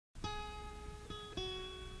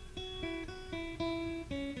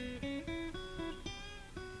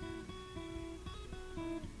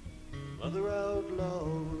Another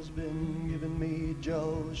outlaw's been giving me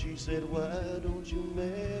jaw. She said, why don't you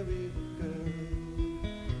marry the girl?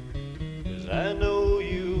 'Cause I know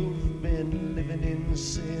you've been living in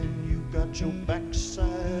sin. You got your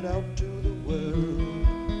backside out to the world.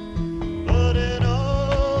 But an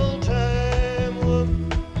all-time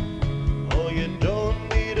woman, oh, you don't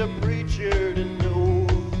need a preacher to know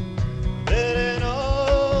that an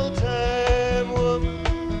all-time woman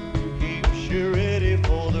keeps you ready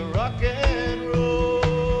for the rock and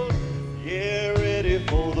roll. Yeah, ready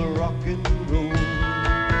for the rock and roll.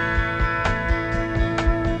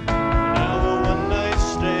 Now a one-night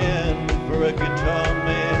stand for a guitar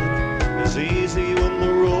man is easy when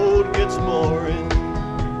the road gets boring.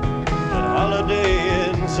 But Holiday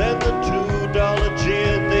Inns and the $2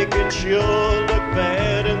 gin, they can sure look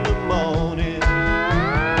bad in the morning.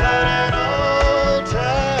 But an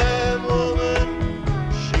all-time woman,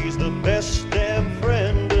 she's the best damn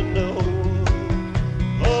friend to know.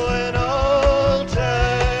 Oh, an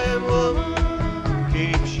all-time woman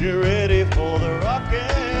keeps you ready for the rock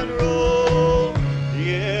and roll.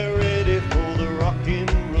 Yeah, ready for the rock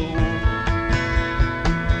and roll.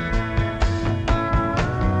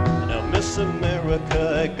 Now, Miss America,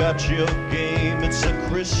 I got your game. It's a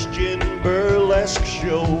Christian burlesque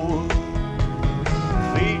show,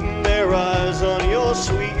 feeding their eyes on your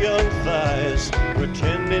sweet young thighs,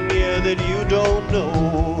 pretending, yeah, that you don't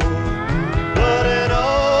know. But an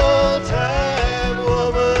all-time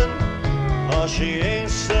woman, oh, she ain't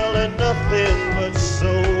selling nothing but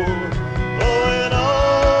soul. Oh, an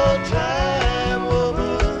all-time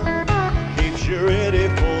woman keeps you ready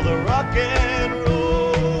for the rock and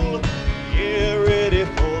roll. Yeah, ready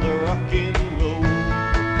for the rock and roll.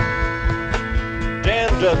 Dan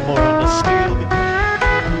Dugmore on the steel guitar.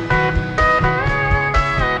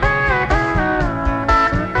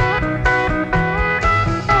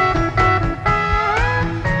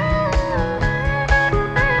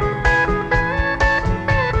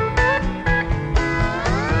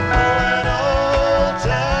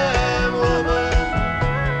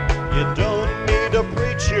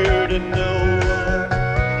 To know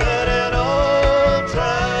that an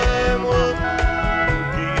all-time woman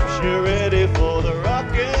keeps you ready for the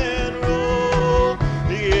rock and roll.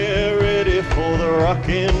 Yeah, ready for the rock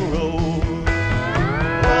and roll.